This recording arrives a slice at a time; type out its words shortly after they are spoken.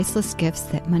priceless gifts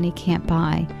that money can't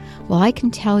buy. Well, I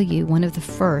can tell you one of the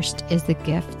first is the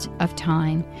gift of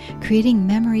time, creating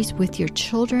memories with your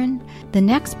children. The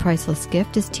next priceless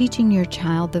gift is teaching your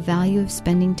child the value of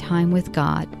spending time with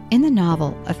God. In the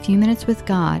novel, A Few Minutes with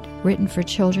God, written for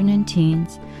children and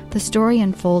teens, the story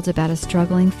unfolds about a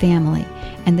struggling family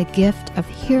and the gift of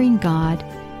hearing God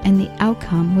and the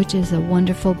outcome, which is a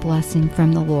wonderful blessing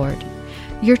from the Lord.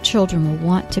 Your children will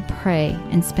want to pray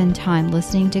and spend time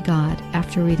listening to God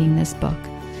after reading this book.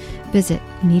 Visit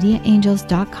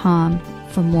MediaAngels.com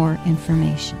for more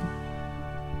information.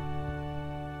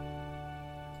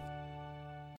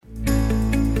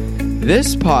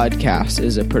 This podcast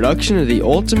is a production of the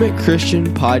Ultimate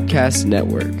Christian Podcast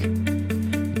Network.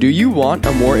 Do you want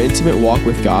a more intimate walk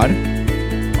with God?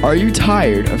 Are you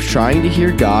tired of trying to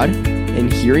hear God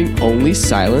and hearing only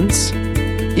silence?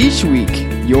 Each week,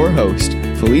 your host,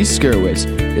 Felice Gerwitz,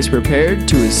 is prepared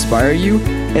to inspire you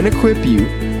and equip you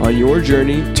on your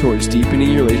journey towards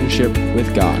deepening your relationship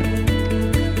with God.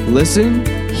 Listen,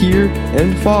 hear,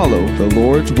 and follow the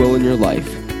Lord's will in your life,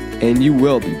 and you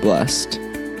will be blessed.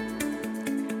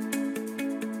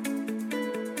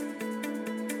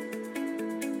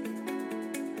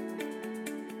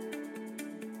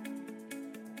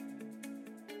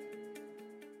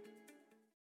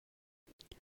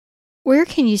 Where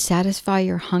can you satisfy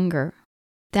your hunger?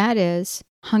 That is,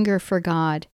 hunger for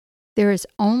God. There is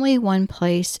only one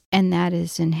place, and that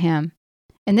is in Him.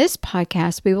 In this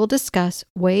podcast, we will discuss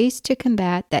ways to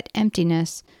combat that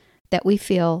emptiness that we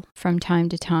feel from time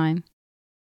to time.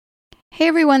 Hey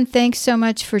everyone, thanks so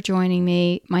much for joining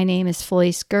me. My name is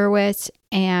Felice Gerwitz,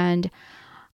 and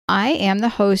I am the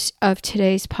host of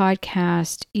today's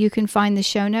podcast. You can find the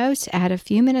show notes at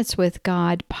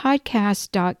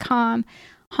afewminuteswithgodpodcast.com,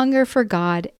 Hunger for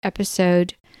God,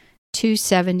 episode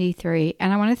 273.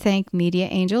 And I want to thank Media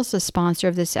Angels, the sponsor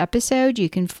of this episode. You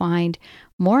can find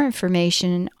more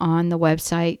information on the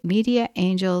website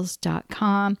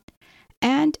mediaangels.com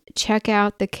and check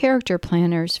out the character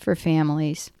planners for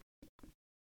families.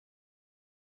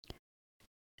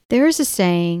 There is a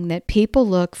saying that people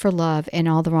look for love in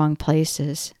all the wrong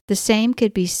places. The same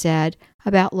could be said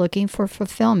about looking for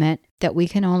fulfillment that we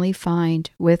can only find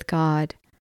with God.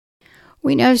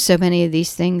 We know so many of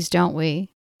these things, don't we?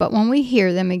 But when we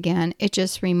hear them again, it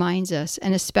just reminds us,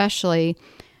 and especially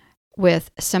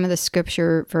with some of the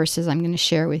scripture verses I'm going to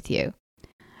share with you.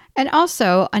 And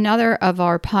also, another of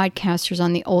our podcasters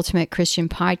on the Ultimate Christian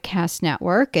Podcast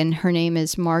Network, and her name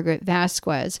is Margaret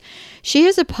Vasquez. She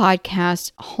has a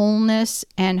podcast, Wholeness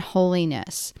and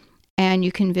Holiness. And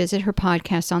you can visit her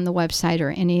podcast on the website or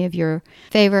any of your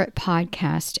favorite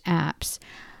podcast apps.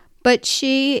 But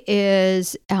she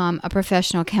is a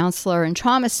professional counselor and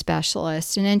trauma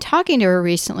specialist. And in talking to her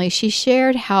recently, she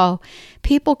shared how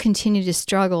people continue to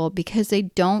struggle because they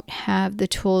don't have the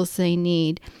tools they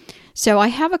need. So I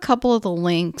have a couple of the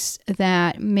links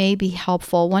that may be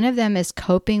helpful. One of them is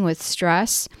coping with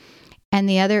stress, and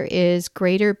the other is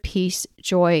greater peace,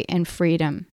 joy, and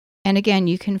freedom. And again,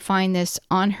 you can find this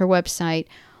on her website,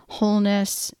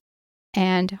 Wholeness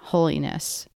and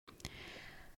Holiness.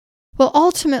 Well,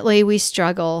 ultimately, we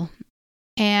struggle,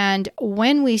 and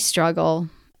when we struggle,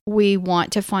 we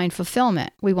want to find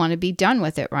fulfillment. We want to be done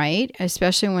with it, right?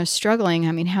 Especially when we're struggling.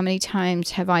 I mean, how many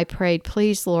times have I prayed,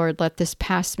 please, Lord, let this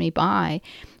pass me by?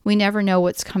 We never know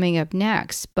what's coming up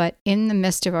next, but in the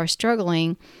midst of our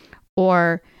struggling,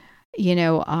 or, in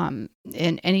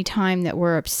any time that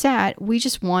we're upset, we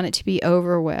just want it to be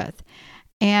over with.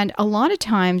 And a lot of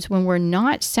times when we're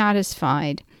not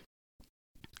satisfied,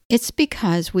 it's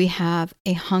because we have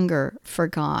a hunger for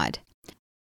God.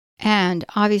 And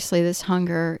obviously this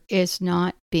hunger is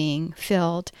not being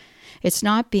filled. It's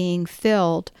not being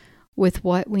filled with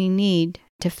what we need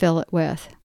to fill it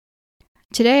with.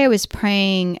 Today I was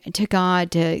praying to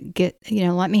God to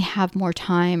let me have more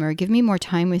time, or give me more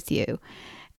time with you.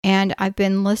 And I've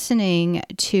been listening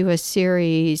to a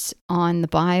series on the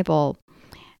Bible,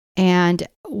 and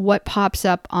what pops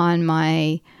up on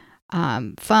my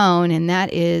phone, and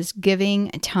that is Giving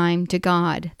Time to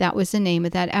God. That was the name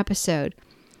of that episode.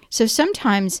 So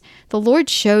sometimes the Lord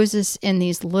shows us in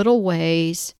these little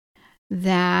ways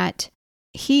that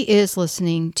He is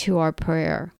listening to our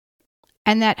prayer.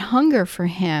 And that hunger for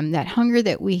Him, that hunger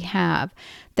that we have,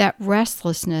 that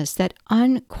restlessness, that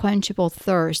unquenchable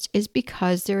thirst, is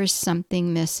because there is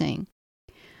something missing.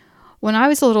 When I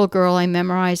was a little girl, I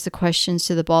memorized the questions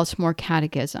to the Baltimore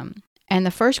Catechism. And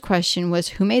the first question was,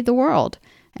 who made the world?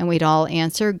 And we'd all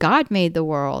answer, God made the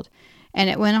world. And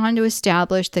it went on to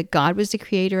establish that God was the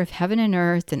creator of heaven and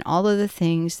earth and all of the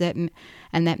things, and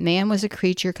that man was a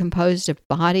creature composed of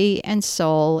body and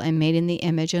soul and made in the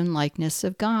image and likeness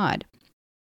of God.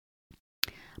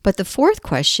 But the fourth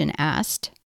question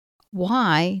asked,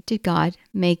 why did God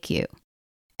make you?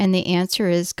 And the answer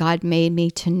is, God made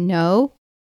me to know,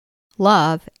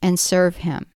 love, and serve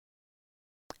Him.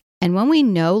 And when we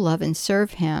know, love, and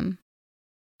serve Him,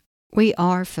 we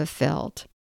are fulfilled.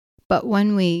 But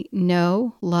when we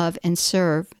know, love, and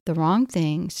serve the wrong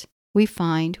things, we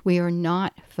find we are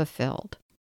not fulfilled.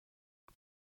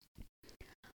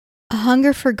 A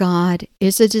hunger for God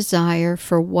is a desire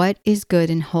for what is good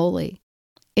and holy.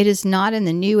 It is not in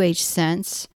the New Age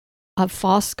sense of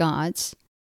false gods,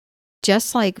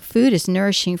 just like food is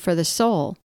nourishing for the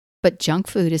soul, but junk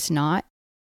food is not.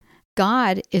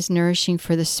 God is nourishing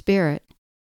for the spirit,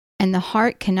 and the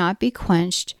heart cannot be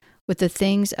quenched with the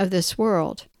things of this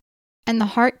world, and the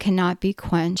heart cannot be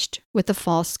quenched with the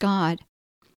false god.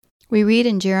 We read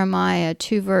in Jeremiah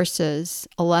 2 verses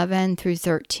 11 through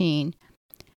 13,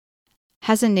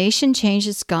 "Has a nation changed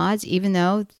its gods even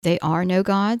though they are no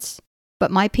gods? But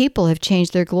my people have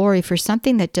changed their glory for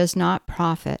something that does not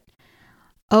profit.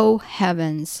 O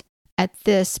heavens, at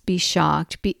this be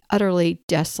shocked, be utterly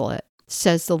desolate,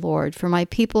 says the Lord, for my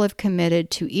people have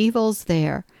committed two evils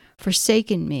there,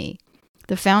 forsaken me,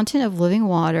 the fountain of living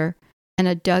water, and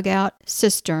a dug-out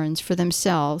cisterns for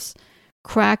themselves,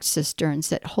 cracked cisterns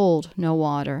that hold no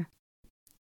water."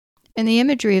 In the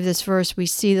imagery of this verse, we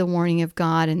see the warning of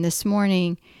God, and this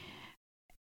morning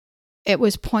it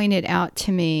was pointed out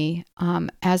to me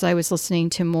as I was listening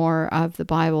to more of the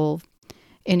Bible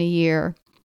in a year,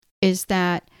 is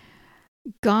that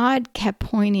God kept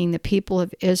pointing the people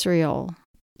of Israel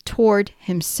toward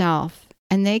Himself,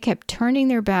 and they kept turning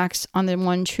their backs on the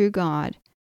one true God.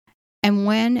 And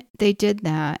when they did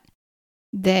that,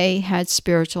 they had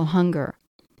spiritual hunger.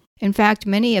 In fact,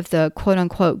 many of the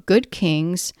quote-unquote good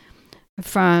kings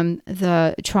from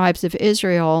the tribes of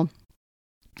Israel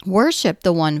worshiped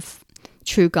the one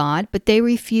true God, but they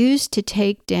refused to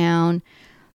take down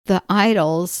the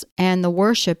idols and the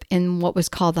worship in what was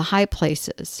called the high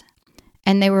places.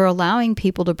 And they were allowing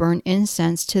people to burn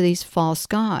incense to these false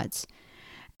gods.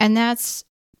 And that's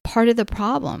part of the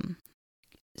problem.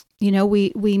 You know,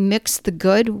 we mix the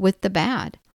good with the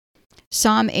bad.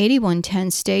 Psalm 81:10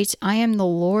 states, "I am the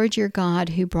Lord your God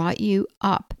who brought you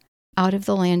up out of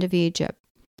the land of Egypt.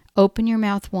 Open your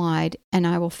mouth wide, and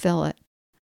I will fill it."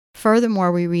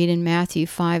 Furthermore, we read in Matthew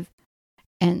 5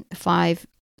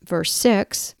 verse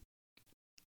 6,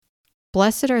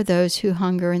 "Blessed are those who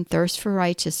hunger and thirst for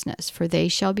righteousness, for they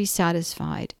shall be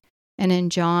satisfied." And in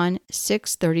John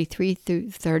 6:33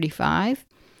 through 35,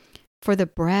 "For the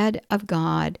bread of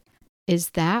God is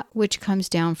that which comes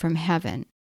down from heaven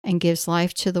and gives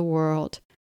life to the world."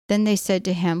 Then they said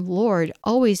to him, "Lord,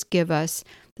 always give us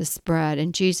this bread."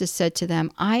 And Jesus said to them,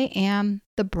 "I am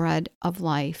the bread of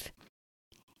life.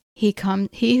 He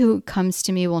who comes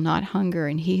to me will not hunger,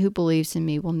 and he who believes in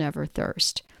me will never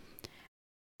thirst."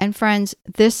 And friends,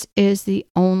 this is the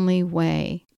only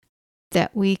way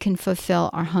that we can fulfill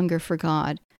our hunger for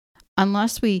God.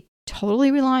 Unless we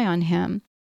totally rely on Him,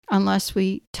 unless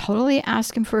we totally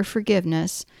ask Him for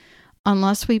forgiveness,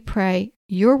 unless we pray,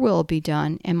 "Your will be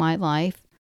done in my life,"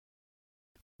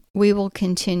 we will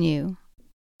continue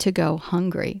to go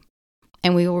hungry,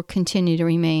 and we will continue to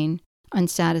remain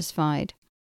unsatisfied.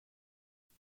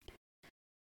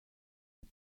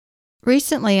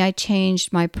 Recently, I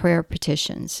changed my prayer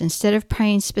petitions. Instead of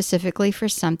praying specifically for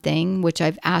something, which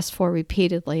I've asked for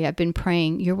repeatedly, I've been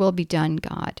praying, "Your will be done,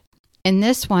 God." In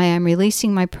this way, I'm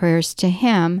releasing my prayers to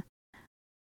Him,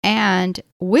 and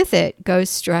with it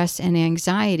goes stress and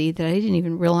anxiety that I didn't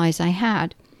even realize I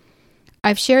had.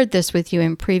 I've shared this with you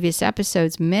in previous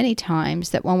episodes many times,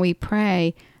 that when we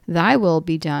pray, "Thy will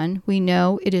be done," we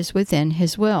know it is within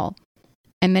His will.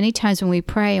 And many times when we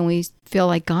pray and we feel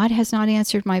like God has not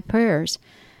answered my prayers,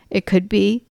 it could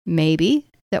be,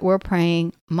 maybe, that we're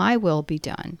praying, "My will be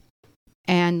done."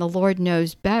 And the Lord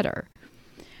knows better.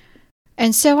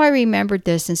 And so I remembered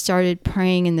this and started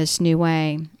praying in this new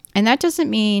way. And that doesn't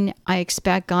mean I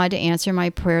expect God to answer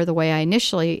my prayer the way I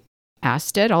initially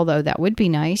asked it, although that would be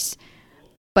nice.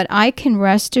 But I can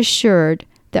rest assured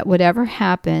that whatever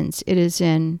happens, it is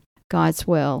in God's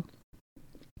will.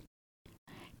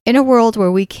 In a world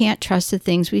where we can't trust the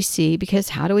things we see, because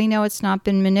how do we know it's not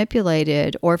been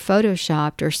manipulated or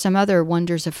photoshopped or some other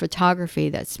wonders of photography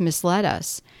that's misled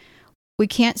us? We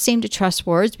can't seem to trust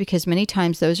words because many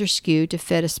times those are skewed to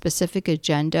fit a specific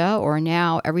agenda, or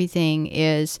now everything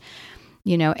is,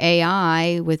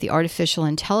 AI with the artificial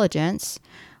intelligence.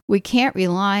 We can't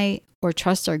rely or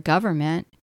trust our government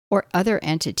or other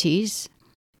entities.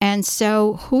 And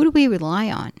so who do we rely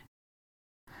on?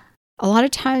 A lot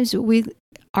of times we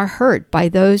are hurt by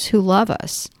those who love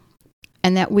us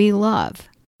and that we love.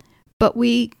 But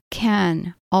we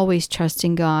can always trust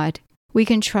in God. We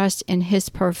can trust in His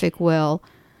perfect will.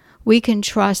 We can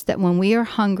trust that when we are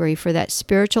hungry for that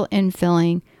spiritual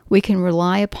infilling, we can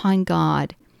rely upon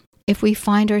God. If we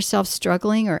find ourselves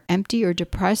struggling or empty or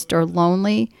depressed or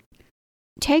lonely,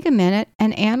 take a minute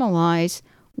and analyze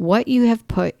what you have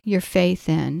put your faith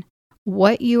in,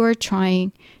 what you are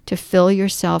trying to fill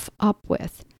yourself up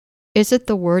with. Is it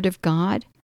the Word of God?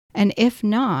 And if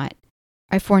not,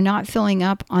 if we're not filling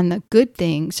up on the good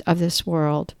things of this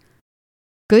world,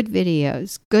 good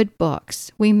videos, good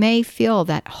books, we may feel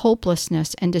that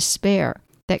hopelessness and despair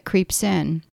that creeps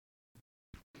in.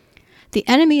 The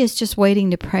enemy is just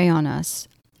waiting to prey on us,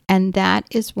 and that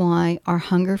is why our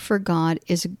hunger for God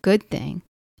is a good thing.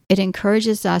 It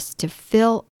encourages us to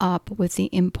fill up with the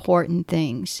important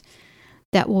things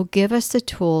that will give us the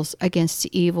tools against the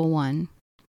evil one.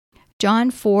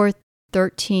 John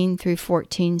 4:13 through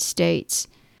 14 states,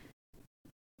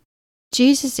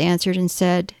 Jesus answered and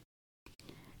said,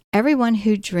 "Everyone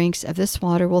who drinks of this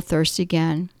water will thirst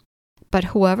again, but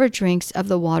whoever drinks of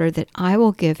the water that I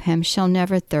will give him shall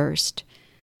never thirst.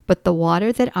 But the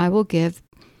water that I will give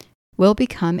will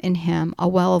become in him a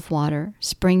well of water,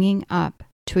 springing up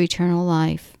to eternal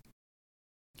life."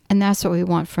 And that's what we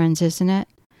want, friends, isn't it?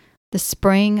 The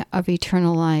spring of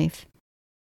eternal life.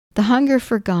 The hunger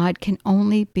for God can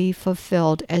only be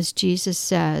fulfilled, as Jesus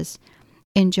says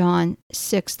in John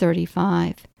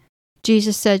 6:35.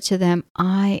 Jesus said to them,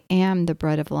 "I am the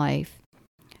bread of life.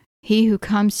 He who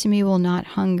comes to me will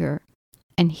not hunger,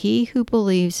 and he who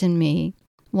believes in me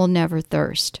will never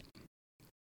thirst."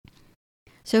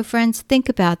 So friends, think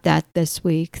about that this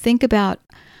week. Think about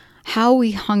how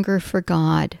we hunger for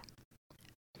God.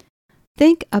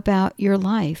 Think about your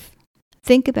life.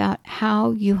 Think about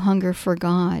how you hunger for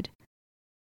God.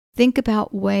 Think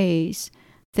about ways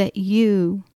that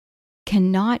you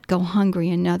cannot go hungry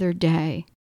another day,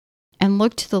 and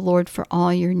look to the Lord for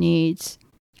all your needs.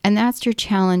 And that's your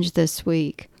challenge this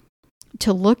week,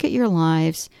 to look at your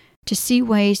lives, to see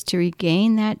ways to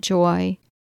regain that joy,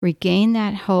 regain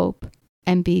that hope,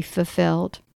 and be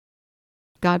fulfilled.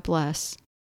 God bless.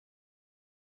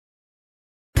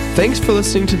 Thanks for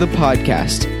listening to the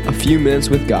podcast, A Few Minutes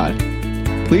with God.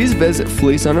 Please visit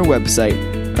Felice on our website,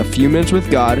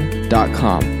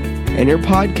 afewminuteswithgod.com, and your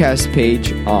podcast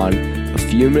page on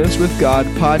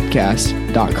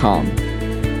afewminuteswithgodpodcast.com.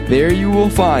 There you will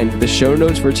find the show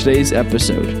notes for today's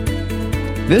episode.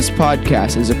 This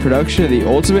podcast is a production of the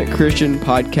Ultimate Christian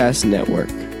Podcast Network.